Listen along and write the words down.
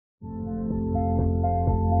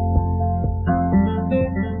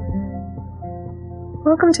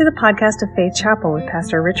Welcome to the podcast of Faith Chapel with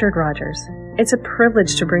Pastor Richard Rogers. It's a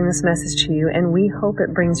privilege to bring this message to you, and we hope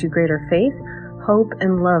it brings you greater faith, hope,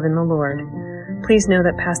 and love in the Lord. Please know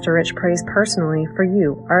that Pastor Rich prays personally for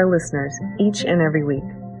you, our listeners, each and every week.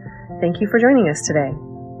 Thank you for joining us today.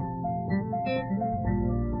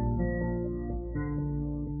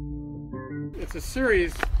 It's a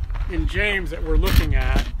series in James that we're looking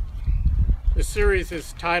at. The series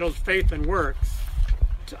is titled Faith and Works.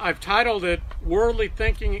 I've titled it Worldly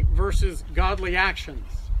Thinking versus Godly Actions.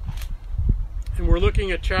 And we're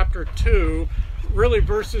looking at chapter 2, really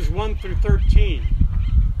verses 1 through 13.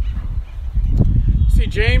 See,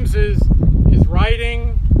 James is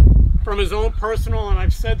writing from his own personal, and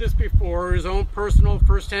I've said this before, his own personal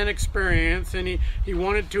first-hand experience, and he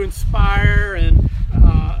wanted to inspire and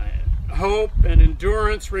hope and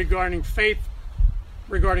endurance regarding faith,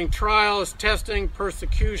 regarding trials, testing,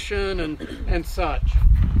 persecution, and such.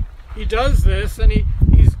 He does this, and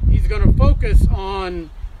he's going to focus on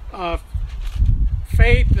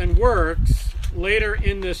faith and works later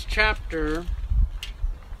in this chapter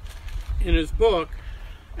in his book.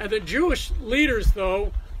 And the Jewish leaders,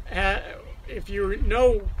 though, if you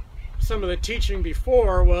know some of the teaching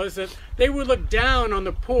before, was that they would look down on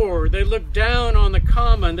the poor, they looked down on the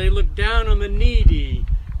common, they looked down on the needy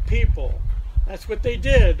people. That's what they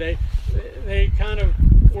did. They kind of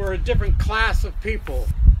were a different class of people.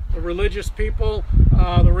 The religious people,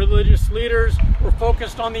 the religious leaders were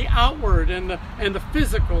focused on the outward and the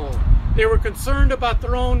physical. They were concerned about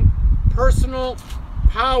their own personal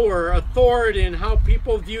power, authority, and how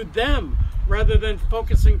people viewed them, rather than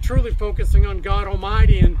truly focusing on God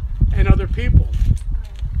Almighty and other people.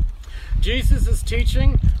 Jesus'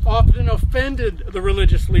 teaching often offended the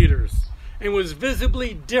religious leaders and was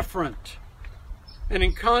visibly different and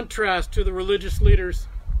in contrast to the religious leaders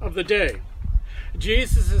of the day.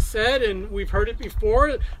 Jesus has said, and we've heard it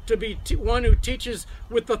before, to be one who teaches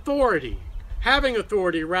with authority, having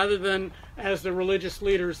authority rather than as the religious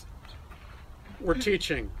leaders were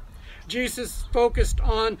teaching. Jesus focused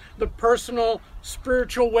on the personal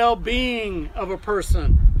spiritual well-being of a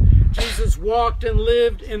person. Jesus walked and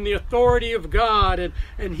lived in the authority of God,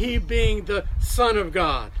 and he being the Son of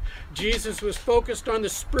God. Jesus was focused on the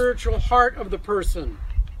spiritual heart of the person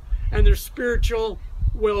and their spiritual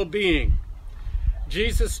well-being.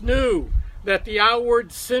 Jesus knew that the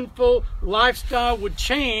outward sinful lifestyle would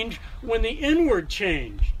change when the inward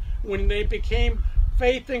changed, when they became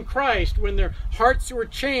faith in Christ, when their hearts were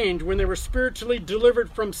changed, when they were spiritually delivered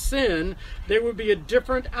from sin. There would be a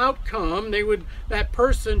different outcome. That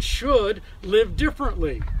person should live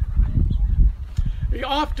differently.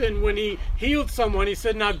 Often when he healed someone, he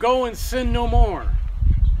said, "Now go and sin no more."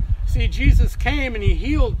 See, Jesus came and he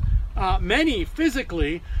healed many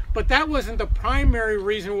physically, but that wasn't the primary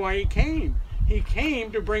reason why he came. He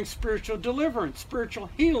came to bring spiritual deliverance, spiritual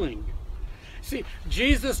healing. See,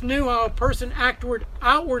 Jesus knew how a person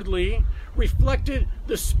outwardly reflected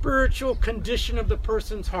the spiritual condition of the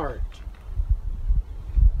person's heart.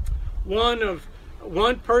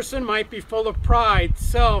 One person might be full of pride,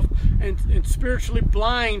 self, and spiritually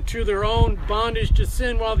blind to their own bondage to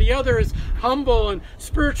sin, while the other is humble and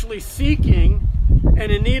spiritually seeking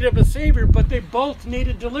and in need of a Savior, but they both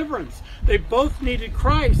needed deliverance. They both needed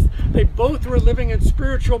Christ. They both were living in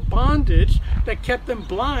spiritual bondage that kept them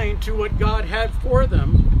blind to what God had for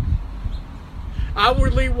them.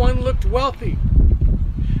 Outwardly, one looked wealthy,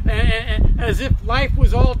 as if life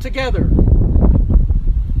was all together.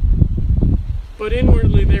 But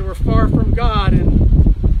inwardly, they were far from God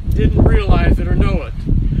and didn't realize it or know it.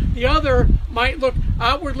 The other might look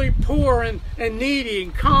outwardly poor and needy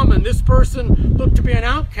and common. This person looked to be an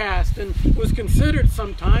outcast and was considered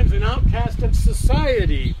sometimes an outcast of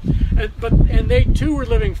society. And they too were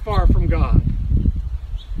living far from God.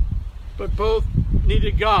 But both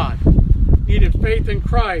needed God, needed faith in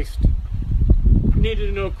Christ, needed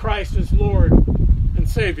to know Christ as Lord and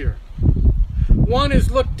Savior. One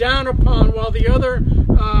is looked down upon, while the other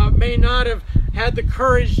may not have had the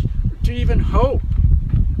courage to even hope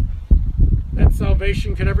that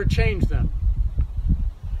salvation could ever change them.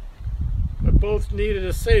 But both needed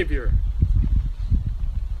a Savior.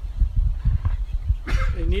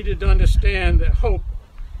 They needed to understand that hope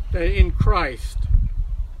that in Christ.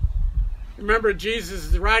 Remember, Jesus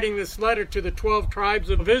is writing this letter to the 12 tribes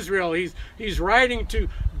of Israel. He's writing to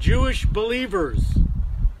Jewish believers,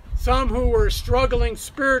 some who were struggling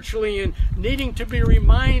spiritually and needing to be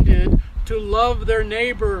reminded to love their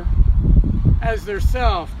neighbor as their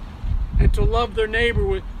self, and to love their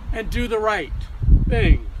neighbor and do the right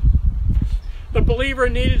thing. The believer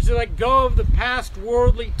needed to let go of the past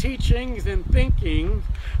worldly teachings and thinking.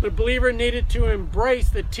 The believer needed to embrace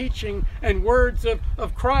the teaching and words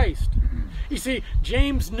of Christ. You see,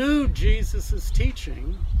 James knew Jesus'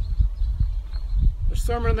 teaching. The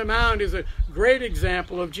Sermon on the Mount is a great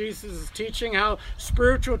example of Jesus' teaching, how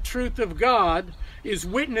spiritual truth of God is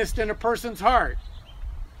witnessed in a person's heart.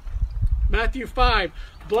 Matthew 5,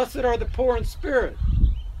 blessed are the poor in spirit.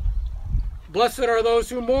 Blessed are those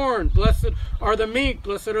who mourn. Blessed are the meek.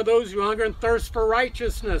 Blessed are those who hunger and thirst for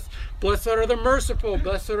righteousness. Blessed are the merciful.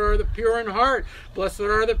 Blessed are the pure in heart. Blessed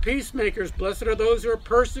are the peacemakers. Blessed are those who are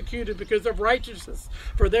persecuted because of righteousness,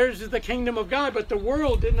 for theirs is the kingdom of God. But the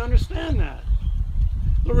world didn't understand that.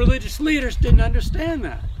 The religious leaders didn't understand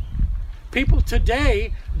that. People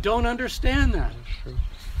today don't understand that.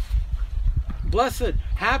 Blessed,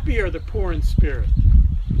 happy are the poor in spirit.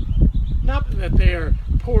 Not that they are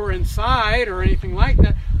poor inside or anything like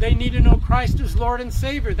that. They need to know Christ as Lord and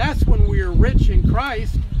Savior. That's when we are rich in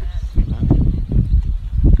Christ.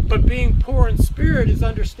 But being poor in spirit is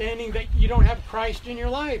understanding that you don't have Christ in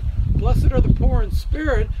your life. Blessed are the poor in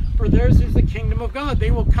spirit, for theirs is the kingdom of God.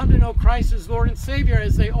 They will come to know Christ as Lord and Savior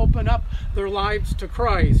as they open up their lives to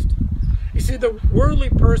Christ. You see, the worldly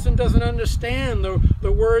person doesn't understand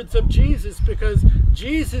the words of Jesus, because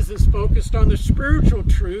Jesus is focused on the spiritual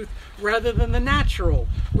truth rather than the natural,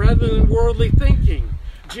 rather than worldly thinking.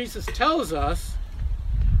 Jesus tells us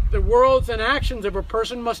the words and actions of a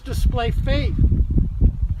person must display faith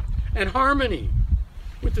and harmony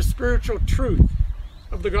with the spiritual truth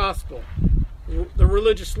of the gospel. The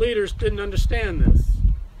religious leaders didn't understand this.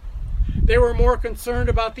 They were more concerned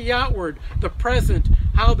about the outward, the present,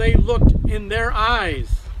 how they looked in their eyes,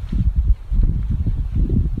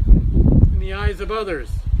 in the eyes of others,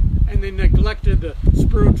 and they neglected the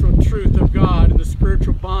spiritual truth of God and the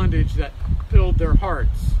spiritual bondage that filled their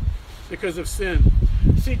hearts because of sin.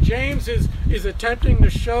 See, James is attempting to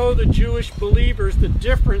show the Jewish believers the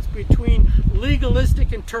difference between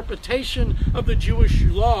legalistic interpretation of the Jewish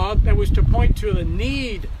law that was to point to the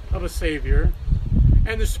need of a Savior,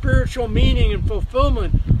 and the spiritual meaning and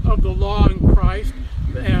fulfillment of the law in Christ,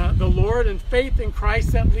 the Lord, and faith in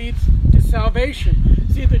Christ that leads to salvation.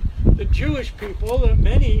 See, the Jewish people,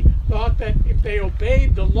 many thought that if they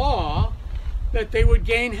obeyed the law, that they would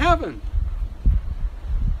gain heaven.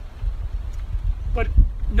 But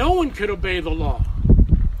no one could obey the law.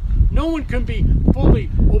 No one can be fully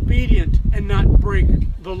obedient and not break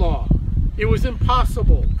the law. It was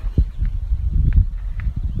impossible.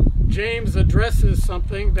 James addresses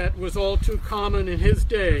something that was all too common in his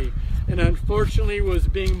day, and unfortunately was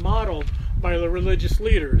being modeled by the religious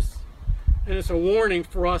leaders. And it's a warning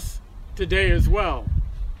for us today as well.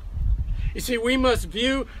 You see, we must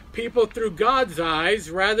view people through God's eyes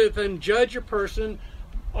rather than judge a person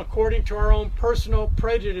according to our own personal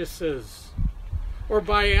prejudices or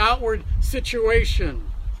by outward situation.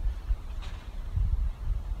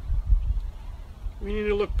 We need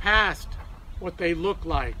to look past what they look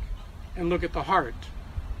like and look at the heart.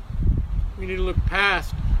 We need to look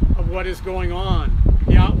past of what is going on,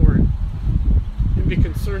 the outward, and be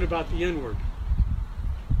concerned about the inward.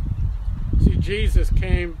 See, Jesus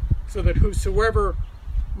came so that whosoever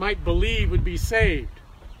might believe would be saved.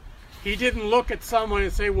 He didn't look at someone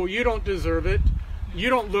and say, well, you don't deserve it. You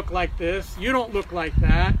don't look like this. You don't look like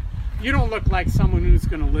that. You don't look like someone who's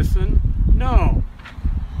going to listen. No.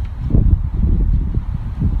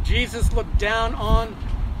 Jesus looked down on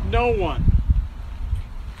no one.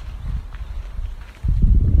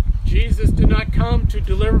 Jesus did not come to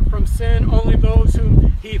deliver from sin only those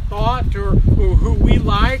whom he thought or who we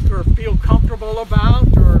like or feel comfortable about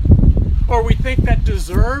or we think that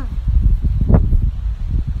deserve.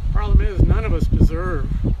 Problem is, none of us deserve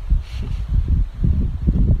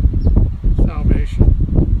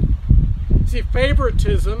salvation. See,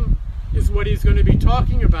 favoritism is what he's going to be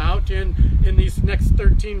talking about in these next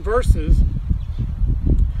 13 verses.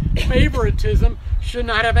 Favoritism should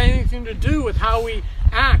not have anything to do with how we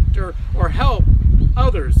act or help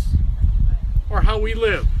others or how we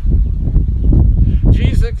live.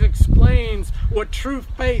 Jesus explains what true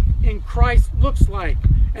faith in Christ looks like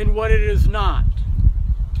and what it is not.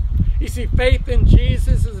 You see, faith in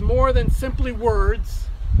Jesus is more than simply words,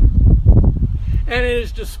 and it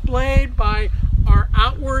is displayed by our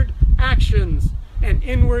outward actions and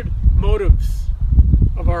inward motives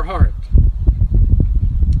of our heart.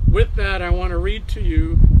 With that, I want to read to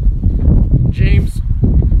you James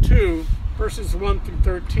 2, verses 1 through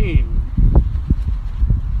 13.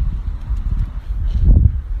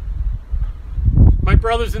 My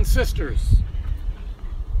brothers and sisters,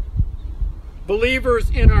 believers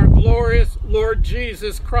in our glorious Lord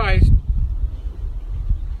Jesus Christ,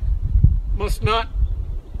 must not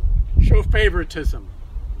show favoritism.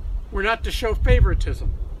 We're not to show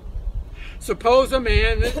favoritism. Suppose a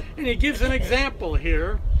man, and he gives an example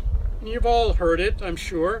here, and you've all heard it, I'm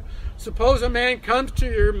sure. Suppose a man comes to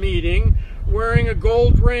your meeting wearing a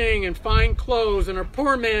gold ring and fine clothes, and a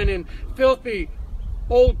poor man in filthy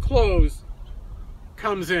old clothes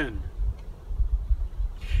comes in.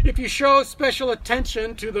 If you show special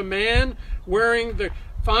attention to the man wearing the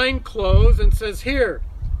fine clothes and says, here's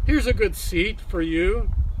a good seat for you,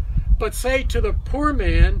 but say to the poor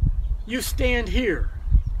man, you stand here,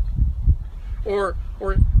 or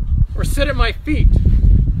sit at my feet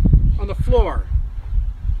on the floor.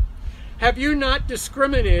 Have you not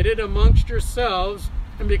discriminated amongst yourselves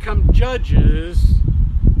and become judges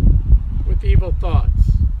with evil thoughts?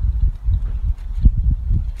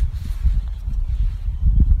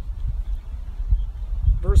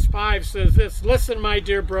 Verse 5 says this, listen, my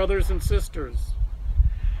dear brothers and sisters.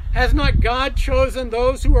 Has not God chosen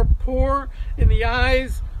those who are poor in the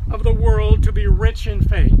eyes of the world to be rich in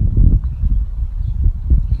faith?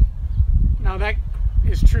 Now that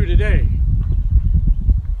is true today.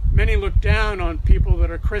 Many look down on people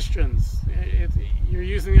that are Christians. You're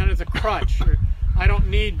using that as a crutch. I don't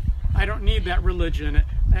need that religion.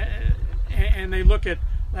 And they look at,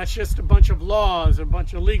 that's just a bunch of laws, a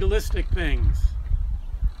bunch of legalistic things.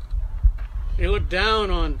 They look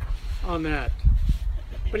down on that.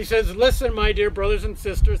 But he says, listen, my dear brothers and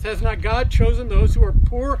sisters, has not God chosen those who are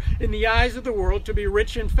poor in the eyes of the world to be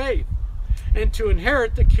rich in faith, and to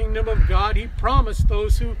inherit the kingdom of God he promised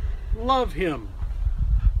those who love him?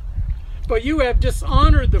 But you have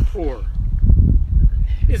dishonored the poor.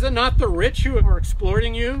 Is it not the rich who are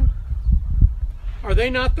exploiting you? Are they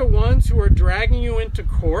not the ones who are dragging you into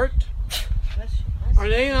court? Are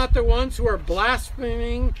they not the ones who are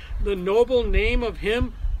blaspheming the noble name of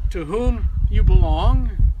him to whom you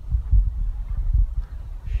belong?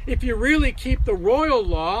 If you really keep the royal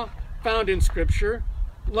law found in Scripture,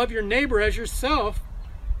 love your neighbor as yourself,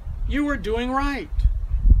 you are doing right.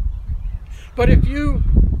 But if you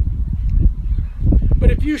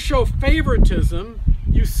show favoritism,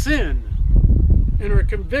 you sin and are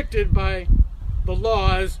convicted by the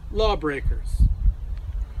law as lawbreakers.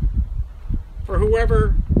 For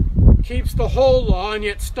whoever keeps the whole law and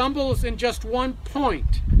yet stumbles in just one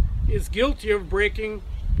point is guilty of breaking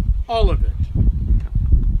all of it.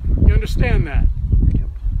 You understand that?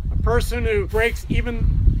 A person who breaks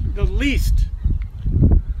even the least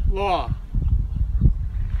law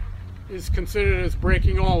is considered as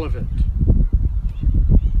breaking all of it.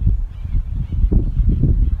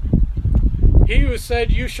 He who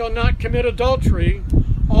said, you shall not commit adultery,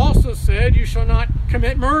 also said, you shall not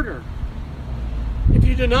commit murder. If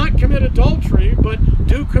you do not commit adultery, but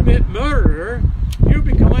do commit murder, you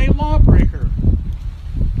become a lawbreaker.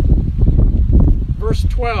 Verse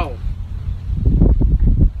 12.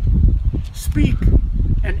 Speak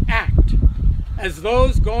and act as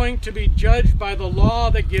those going to be judged by the law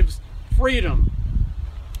that gives freedom,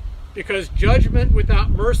 because judgment without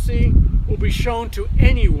mercy will be shown to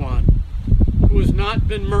anyone who has not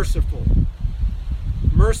been merciful.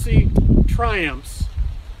 Mercy triumphs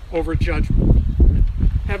over judgment.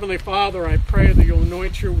 Heavenly Father, I pray that you'll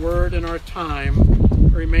anoint your word in our time,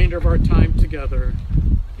 the remainder of our time together.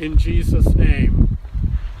 In Jesus' name,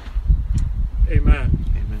 amen.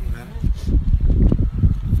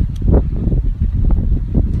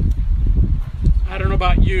 I don't know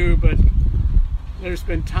about you, but there's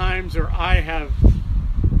been times where I have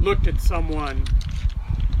looked at someone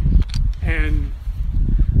and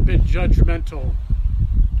been judgmental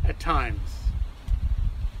at times.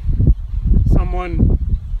 Someone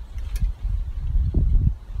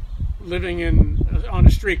living on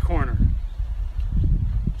a street corner.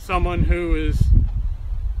 Someone who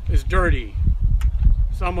is dirty.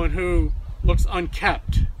 Someone who looks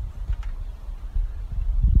unkept.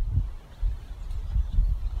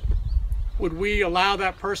 Would we allow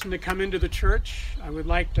that person to come into the church? I would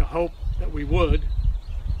like to hope that we would.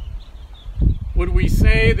 Would we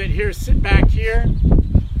say that, here, sit back here?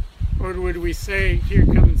 Or would we say, here,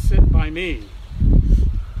 come and sit by me?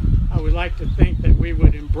 I would like to think that we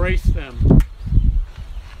would embrace them.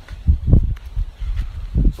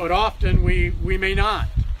 But often we may not.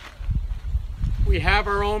 We have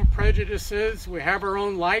our own prejudices. We have our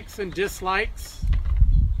own likes and dislikes.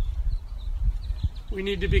 We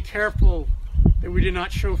need to be careful that we do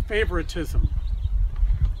not show favoritism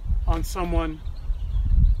on someone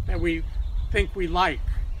that we think we like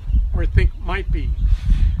or think might be.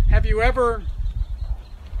 Have you ever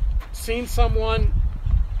seen someone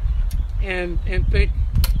and think,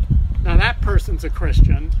 now that person's a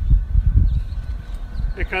Christian,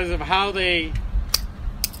 because of how they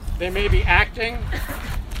may be acting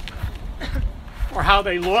or how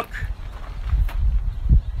they look.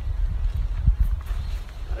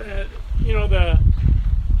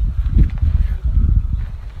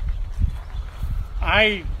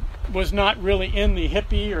 I was not really in the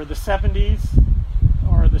hippie or the 70s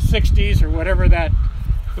or the 60s or whatever that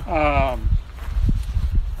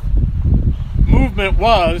movement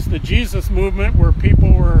was, the Jesus movement, where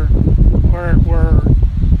people were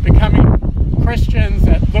becoming Christians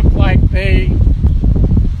that looked like they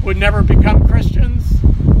would never become Christians.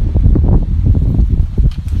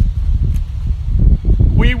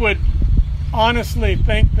 We would honestly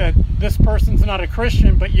think that this person's not a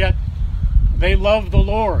Christian, but yet they love the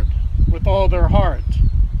Lord with all their heart.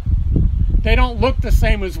 They don't look the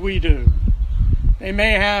same as we do. They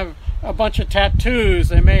may have a bunch of tattoos,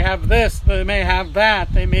 they may have this, they may have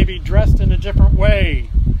that, they may be dressed in a different way.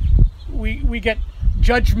 We get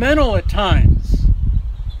judgmental at times.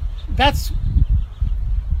 That's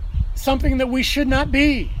something that we should not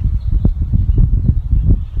be.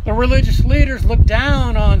 The religious leaders look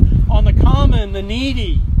down on the common, the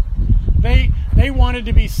needy. They wanted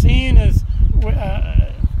to be seen as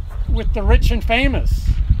with the rich and famous.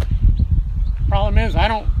 Problem is, I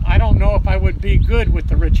don't know if I would be good with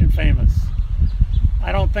the rich and famous.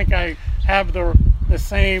 I don't think I have the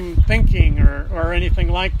same thinking or anything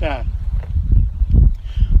like that.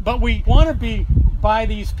 But we want to be by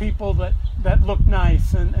these people that look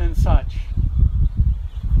nice and such.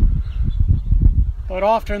 But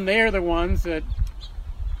often they're the ones that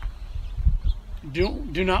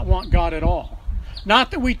do not want God at all.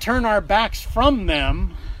 Not that we turn our backs from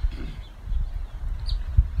them,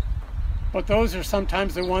 but those are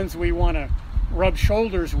sometimes the ones we want to rub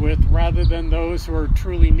shoulders with rather than those who are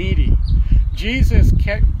truly needy. Jesus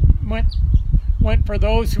went for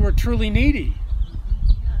those who are truly needy,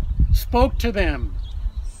 spoke to them,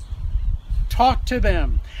 talked to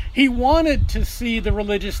them. He wanted to see the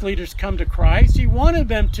religious leaders come to Christ. He wanted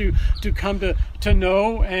them to come to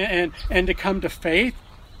know and to come to faith.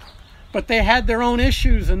 But they had their own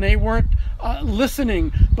issues and they weren't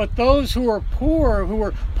listening. But those who were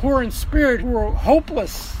poor in spirit, who were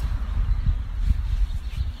hopeless,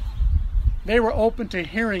 they were open to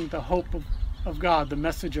hearing the hope of God, the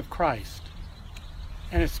message of Christ.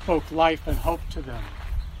 And it spoke life and hope to them.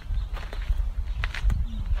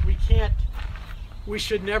 We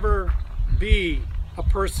should never be a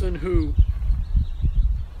person who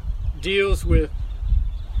deals with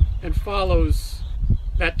and follows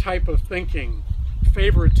that type of thinking,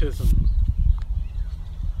 favoritism.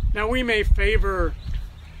 Now, we may favor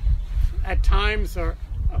at times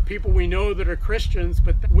people we know that are Christians,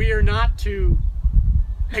 but we are not to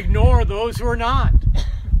ignore those who are not.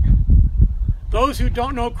 Those who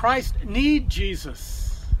don't know Christ need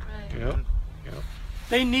Jesus. Right. Yep.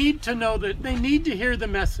 They need to know that. They need to hear the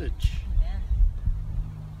message. Amen.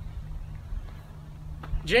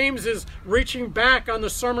 James is reaching back on the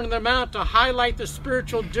Sermon on the Mount to highlight the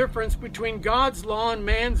spiritual difference between God's law and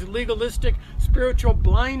man's legalistic spiritual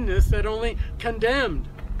blindness that only condemned.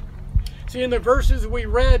 See, in the verses we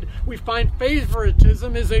read, we find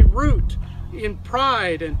favoritism is a root in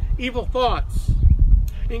pride and evil thoughts,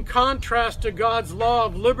 in contrast to God's law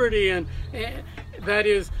of liberty and that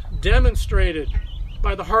is demonstrated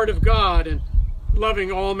by the heart of God and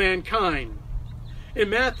loving all mankind. In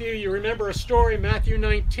Matthew, you remember a story, Matthew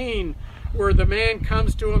 19, where the man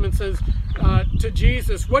comes to him and says to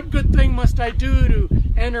Jesus, "What good thing must I do to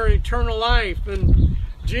enter eternal life?" And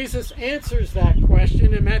Jesus answers that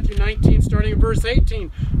question in Matthew 19, starting in verse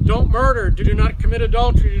 18. "Don't murder, do not commit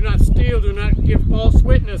adultery, do not steal, do not give false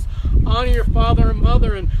witness, honor your father and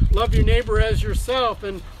mother, and love your neighbor as yourself."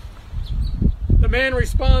 And the man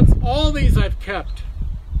responds, "All these I've kept.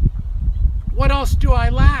 What else do I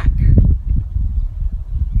lack?"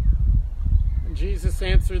 And Jesus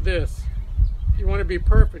answered this, "If you want to be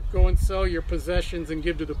perfect, go and sell your possessions and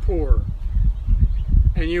give to the poor,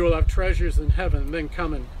 and you will have treasures in heaven. Then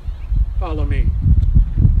come and follow me."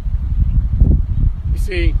 You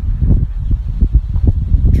see,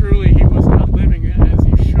 truly he was not living as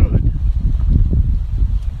he should.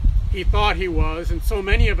 He thought he was, and so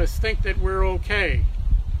many of us think that we're okay.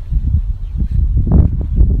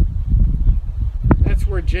 That's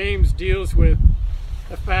where James deals with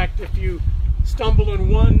the fact if you stumble in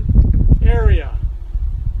one area,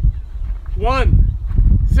 one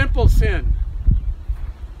simple sin,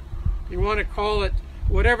 you want to call it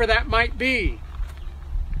whatever that might be.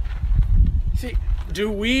 See, do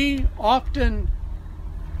we often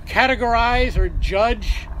categorize or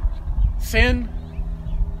judge sin?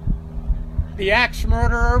 The axe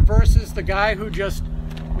murderer versus the guy who just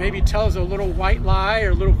maybe tells a little white lie or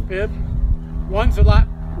a little fib. One's a lot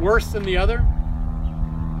worse than the other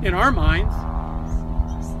in our minds.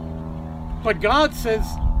 But God says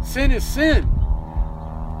sin is sin.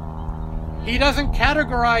 He doesn't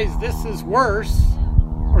categorize this as worse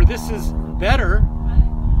or this is better.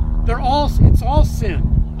 It's all sin.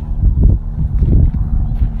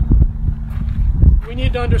 We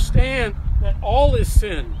need to understand that all is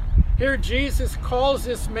sin. Here Jesus calls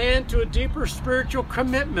this man to a deeper spiritual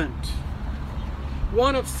commitment,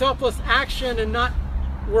 one of selfless action and not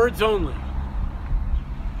words only.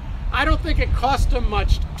 I don't think it cost him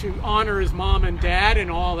much to honor his mom and dad and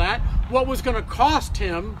all that. What was going to cost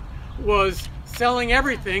him was selling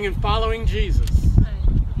everything and following Jesus.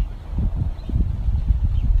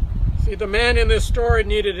 See, the man in this story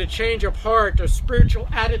needed a change of heart, a spiritual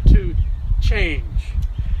attitude change.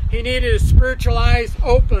 He needed his spiritual eyes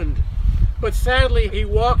opened. But sadly, he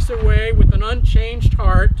walks away with an unchanged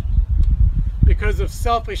heart because of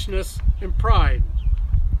selfishness and pride.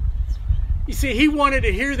 You see, he wanted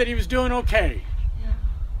to hear that he was doing okay. Yeah.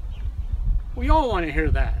 We all want to hear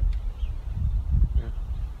that. Yeah.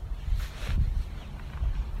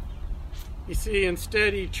 You see,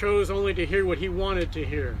 instead he chose only to hear what he wanted to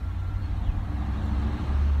hear.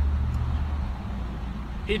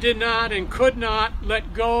 He did not and could not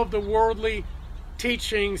let go of the worldly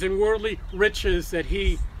teachings and worldly riches that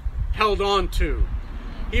he held on to.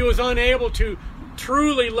 He was unable to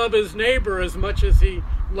truly love his neighbor as much as he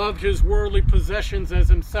loved his worldly possessions as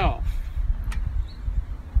himself.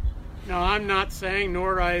 Now, I'm not saying,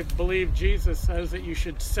 nor I believe Jesus says, that you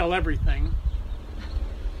should sell everything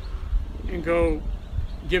and go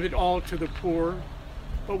give it all to the poor,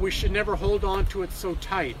 but we should never hold on to it so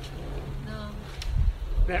tight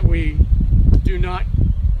that we do not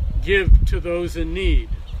give to those in need.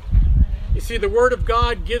 You see, the Word of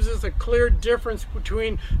God gives us a clear difference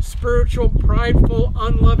between spiritual, prideful,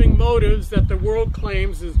 unloving motives that the world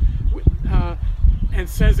claims and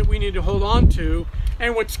says that we need to hold on to,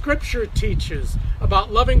 and what Scripture teaches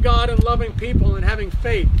about loving God and loving people and having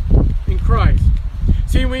faith in Christ.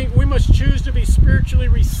 See, we must choose to be spiritually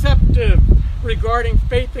receptive regarding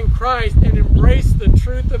faith in Christ and embrace the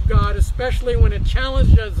truth of God, especially when it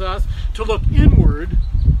challenges us to look inward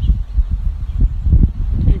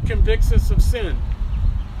and convicts us of sin.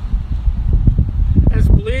 As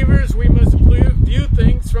believers, we must view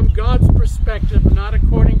things from God's perspective, not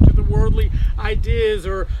according to the worldly ideas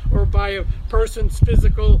or by a person's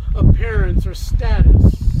physical appearance or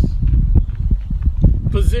status,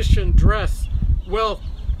 position, dress, wealth,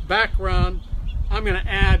 background. I'm going to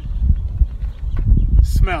add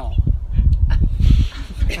smell.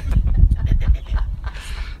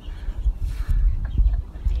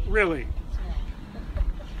 Really.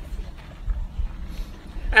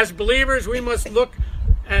 As believers, we must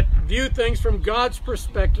view things from God's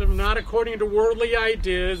perspective, not according to worldly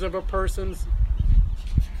ideas of a person's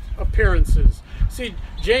appearances. See,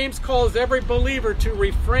 James calls every believer to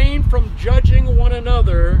refrain from judging one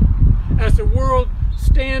another as the world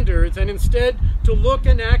standards, and instead to look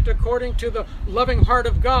and act according to the loving heart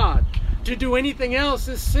of God. To do anything else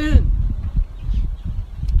is sin.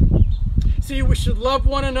 See, we should love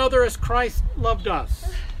one another as Christ loved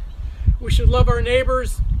us. We should love our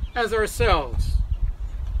neighbors as ourselves.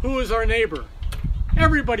 Who is our neighbor?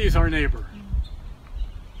 Everybody is our neighbor.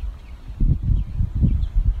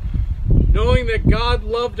 Knowing that God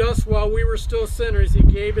loved us while we were still sinners, He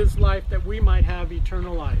gave His life that we might have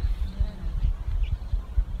eternal life.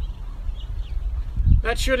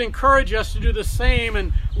 That should encourage us to do the same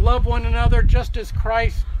and love one another just as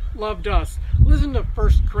Christ loved us. Listen to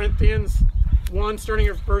 1 Corinthians 1, starting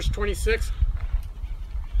at verse 26.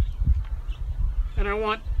 And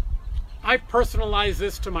I personalize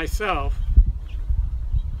this to myself.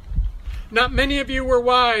 Not many of you were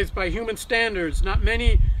wise by human standards. Not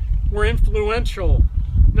many were influential.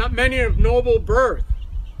 Not many of noble birth.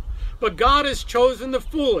 But God has chosen the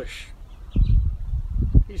foolish.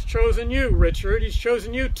 He's chosen you, Richard. He's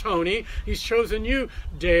chosen you, Tony. He's chosen you,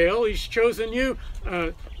 Dale. He's chosen you,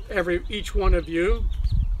 each one of you.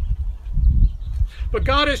 But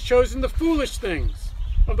God has chosen the foolish things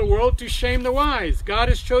of the world to shame the wise. God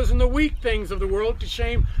has chosen the weak things of the world to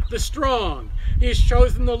shame the strong. He has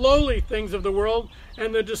chosen the lowly things of the world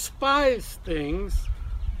and the despised things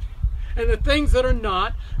and the things that are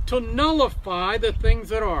not to nullify the things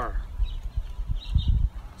that are,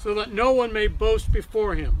 so that no one may boast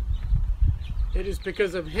before Him. It is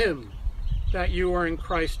because of Him that you are in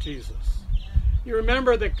Christ Jesus. You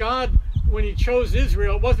remember that God, when He chose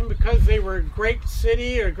Israel, it wasn't because they were a great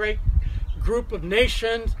city or a great group of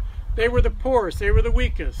nations. They were the poorest. They were the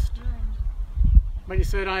weakest. but he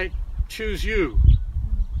said, I choose you.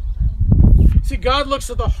 See, God looks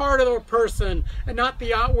at the heart of a person and not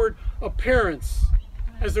the outward appearance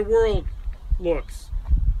as the world looks.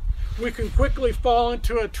 We can quickly fall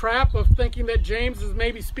into a trap of thinking that James is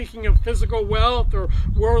maybe speaking of physical wealth or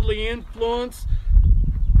worldly influence,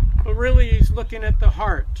 but really he's looking at the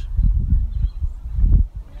heart.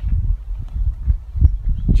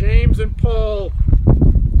 James and Paul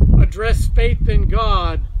address faith in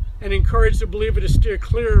God and encourage the believer to steer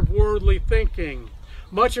clear of worldly thinking.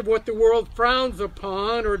 Much of what the world frowns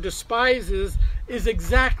upon or despises is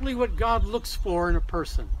exactly what God looks for in a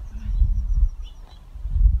person.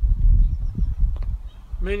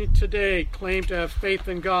 Many today claim to have faith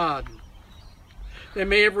in God. They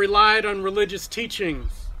may have relied on religious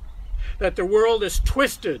teachings that the world is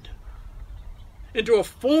twisted into a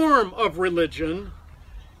form of religion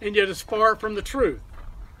and yet is far from the truth.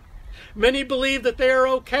 Many believe that they are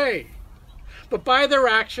okay, but by their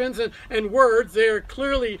actions and words, they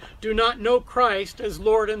clearly do not know Christ as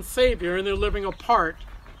Lord and Savior, and they're living apart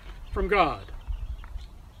from God.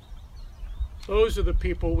 Those are the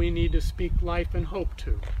people we need to speak life and hope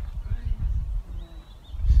to.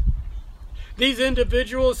 These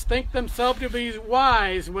individuals think themselves to be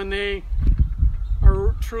wise when they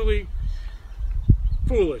are truly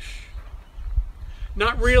foolish,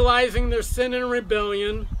 not realizing their sin and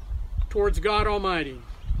rebellion towards God Almighty.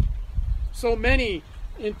 So many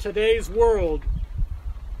in today's world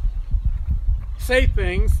say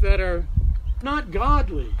things that are not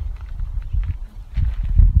godly.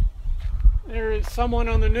 There is someone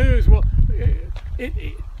on the news, well,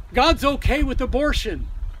 God's okay with abortion.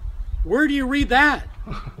 Where do you read that?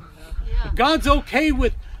 Yeah. God's okay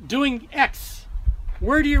with doing X.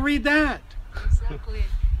 Where do you read that? Exactly.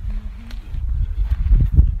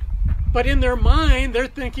 But in their mind, they're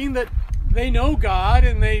thinking that they know God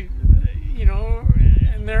and and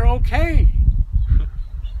they're okay.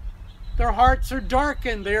 Their hearts are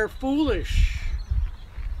darkened. They're foolish.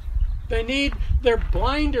 They need their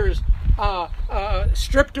blinders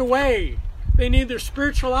stripped away. They need their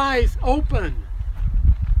spiritual eyes open.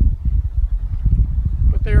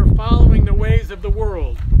 But they are following the ways of the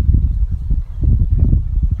world.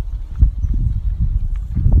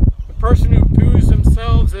 The person who views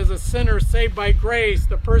themselves as a sinner saved by grace,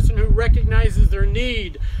 the person who recognizes their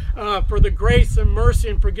need for the grace and mercy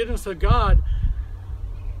and forgiveness of God,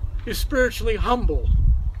 is spiritually humble.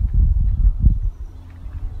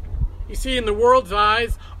 You see, in the world's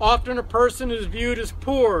eyes, often a person is viewed as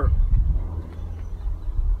poor,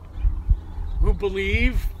 who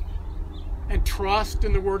believe and trust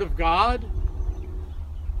in the Word of God,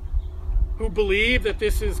 who believe that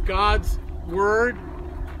this is God's Word,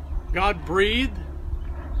 God breathed,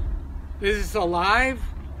 this is alive.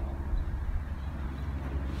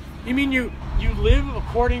 You mean you live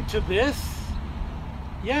according to this?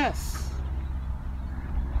 Yes.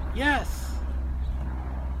 Yes.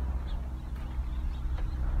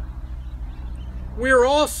 We are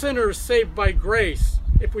all sinners saved by grace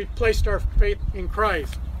if we've placed our faith in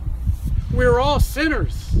Christ. We are all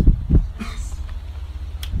sinners.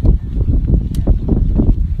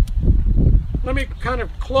 Let me kind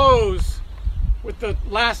of close with the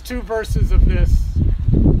last two verses of this.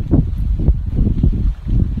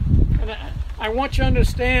 And I want you to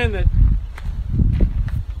understand that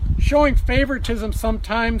showing favoritism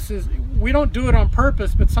sometimes is, we don't do it on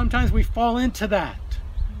purpose, but sometimes we fall into that.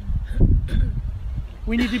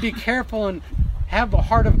 We need to be careful and have the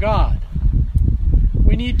heart of God.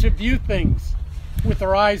 We need to view things with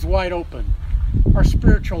our eyes wide open, our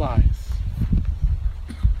spiritual eyes.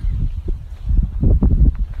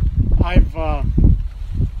 I've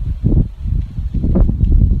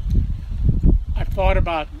thought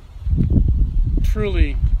about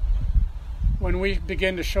truly when we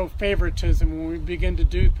begin to show favoritism, when we begin to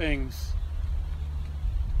do things,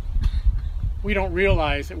 we don't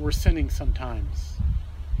realize that we're sinning sometimes.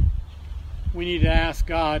 We need to ask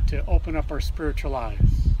God to open up our spiritual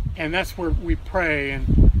eyes. And that's where we pray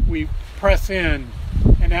and we press in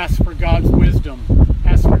and ask for God's wisdom,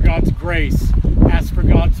 ask for God's grace, ask for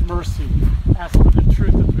God's mercy, ask for the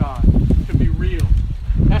truth of God to be real.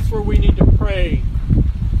 That's where we need to pray,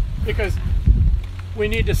 because we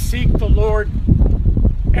need to seek the Lord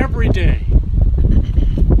every day.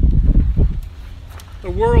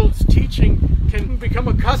 The world's teaching can become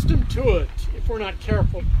accustomed to it if we're not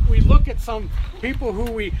careful. We look at some people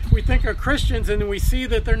who we think are Christians and we see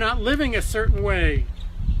that they're not living a certain way.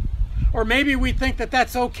 Or maybe we think that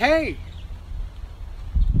that's okay.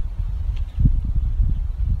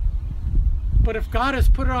 But if God has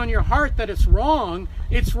put it on your heart that it's wrong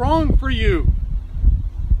for you.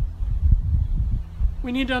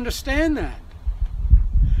 We need to understand that.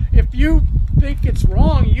 If you think it's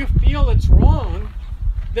wrong, you feel it's wrong,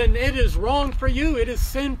 then it is wrong for you. It is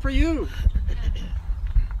sin for you.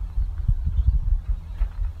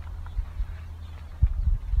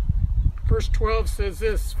 Verse 12 says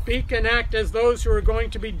this, "Speak and act as those who are going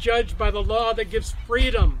to be judged by the law that gives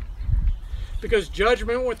freedom, because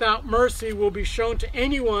judgment without mercy will be shown to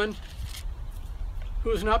anyone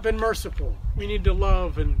who has not been merciful." We need to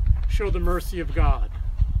love and show the mercy of God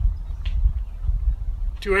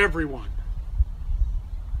to everyone.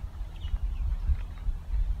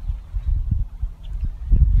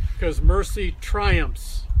 Because mercy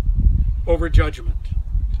triumphs over judgment.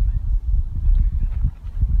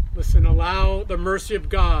 Listen, allow the mercy of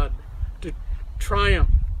God to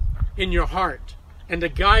triumph in your heart and to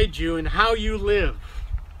guide you in how you live.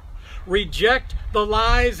 Reject the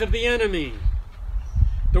lies of the enemy,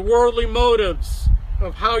 the worldly motives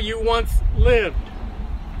of how you once lived.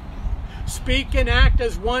 Speak and act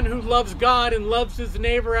as one who loves God and loves his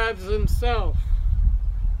neighbor as himself.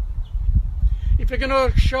 If you're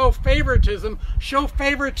going to show favoritism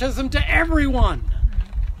to everyone.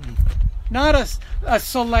 Not a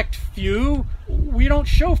select few. We don't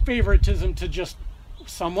show favoritism to just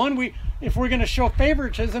someone. If we're going to show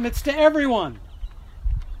favoritism, it's to everyone.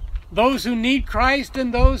 Those who need Christ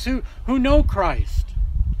and those who know Christ.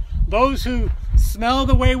 Those who smell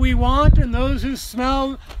the way we want and those who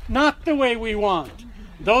smell not the way we want.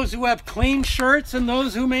 Those who have clean shirts and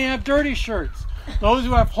those who may have dirty shirts. Those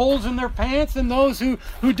who have holes in their pants and those who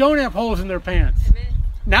don't have holes in their pants. Amen.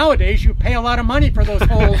 Nowadays, you pay a lot of money for those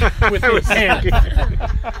holes with your pants.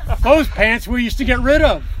 Those pants we used to get rid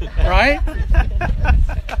of, right?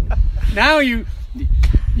 Now you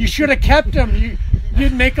should have kept them.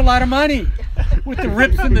 You'd make a lot of money with the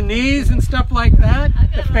rips in the knees and stuff like that.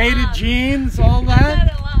 The faded jeans, all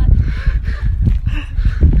that.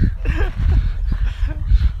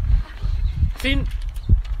 See,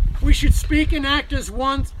 we should speak and act as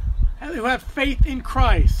ones who have faith in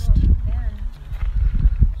Christ.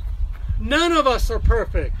 None of us are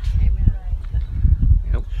perfect.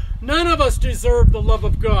 None of us deserve the love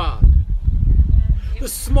of God. The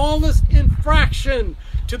smallest infraction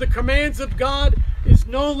to the commands of God is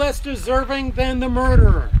no less deserving than the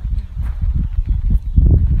murderer.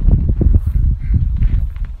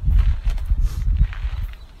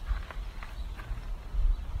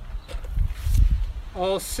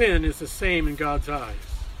 All sin is the same in God's eyes.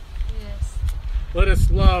 Yes. Let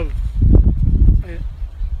us love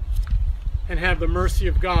and have the mercy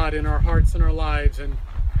of God in our hearts and our lives, and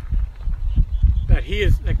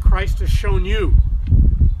that Christ has shown you.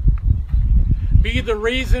 Be the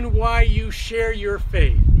reason why you share your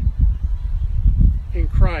faith in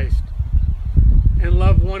Christ and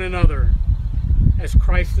love one another as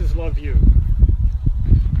Christ has loved you.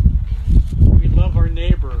 We love our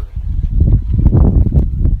neighbor,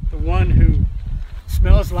 the one who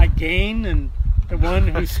smells like Gain and the one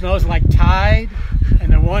who smells like Tide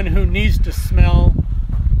and the one who needs to smell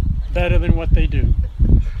better than what they do.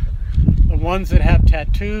 The ones that have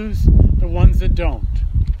tattoos, the ones that don't.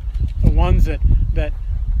 The ones that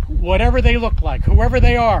whatever they look like, whoever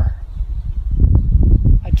they are,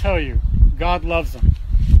 I tell you, God loves them.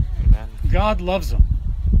 Amen. God loves them.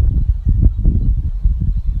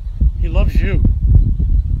 He loves you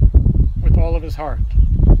with all of his heart.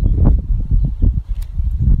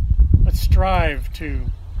 Let's strive to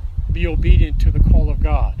be obedient to the call of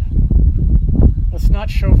God. Let's not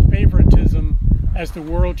show favoritism as the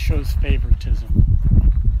world shows favoritism.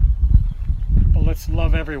 But let's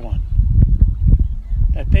love everyone,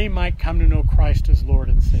 that they might come to know Christ as Lord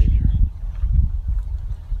and Savior.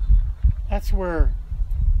 That's where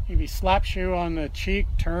if he slaps you on the cheek,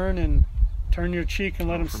 turn your cheek and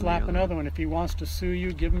let him slap another one. If he wants to sue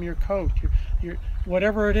you, give him your coat.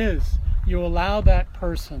 Whatever it is, you allow that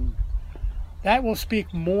person. That will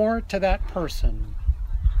speak more to that person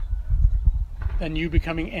than you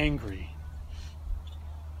becoming angry.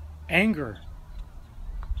 Anger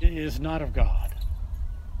is not of God.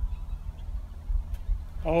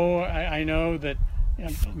 Oh, I know that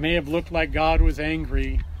it may have looked like God was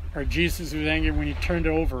angry, or Jesus was angry when he turned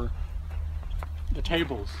over the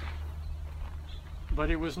tables.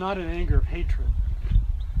 But it was not an anger of hatred.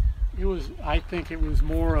 I think it was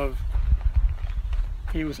more of,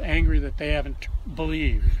 he was angry that they haven't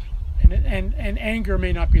believed. And anger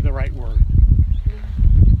may not be the right word.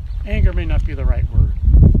 Anger may not be the right word.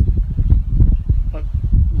 But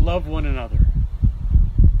love one another.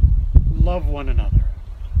 Love one another.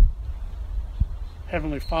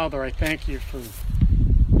 Heavenly Father, I thank you for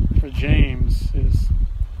James,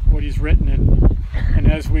 what he's written in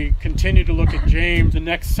And as we continue to look at James, the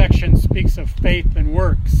next section speaks of faith and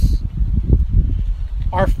works.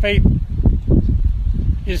 Our faith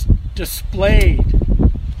is displayed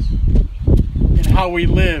in how we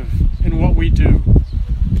live and what we do.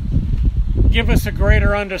 Give us a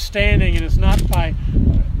greater understanding, and it's not by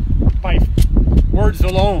words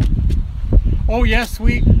alone. Oh yes,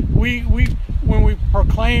 we when we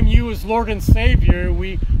proclaim you as Lord and Savior,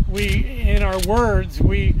 we in our words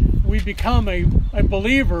we become a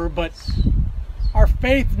believer, but our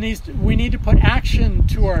faith we need to put action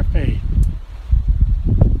to our faith.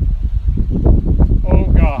 Oh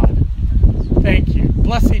God, thank you.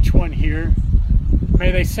 Bless each one here.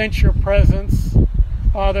 May they sense your presence.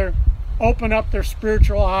 Father, open up their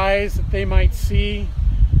spiritual eyes that they might see.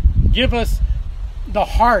 Give us the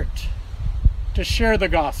heart to share the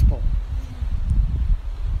gospel.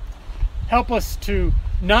 Help us to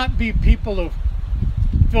not be people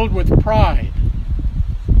filled with pride,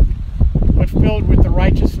 but filled with the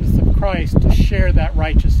righteousness of Christ, to share that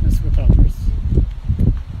righteousness with others.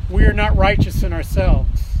 We are not righteous in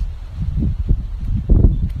ourselves.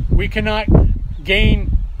 We cannot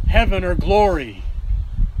gain heaven or glory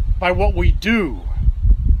by what we do.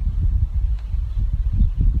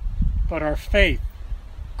 But our faith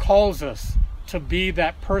calls us to be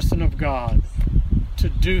that person of God, to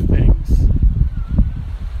do things.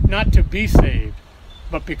 Not to be saved,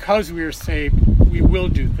 but because we are saved, we will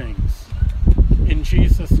do things. In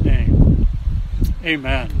Jesus' name,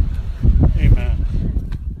 amen. Amen.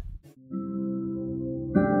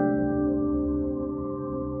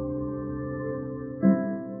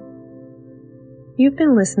 You've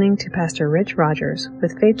been listening to Pastor Rich Rogers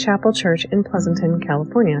with Faith Chapel Church in Pleasanton,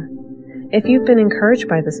 California. If you've been encouraged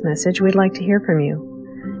by this message, we'd like to hear from you.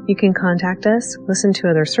 You can contact us, listen to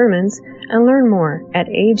other sermons, and learn more at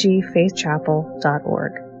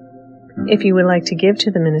agfaithchapel.org. If you would like to give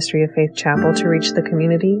to the ministry of Faith Chapel to reach the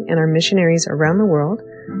community and our missionaries around the world,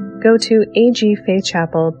 go to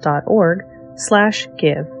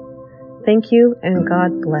agfaithchapel.org/give. Thank you, and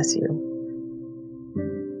God bless you.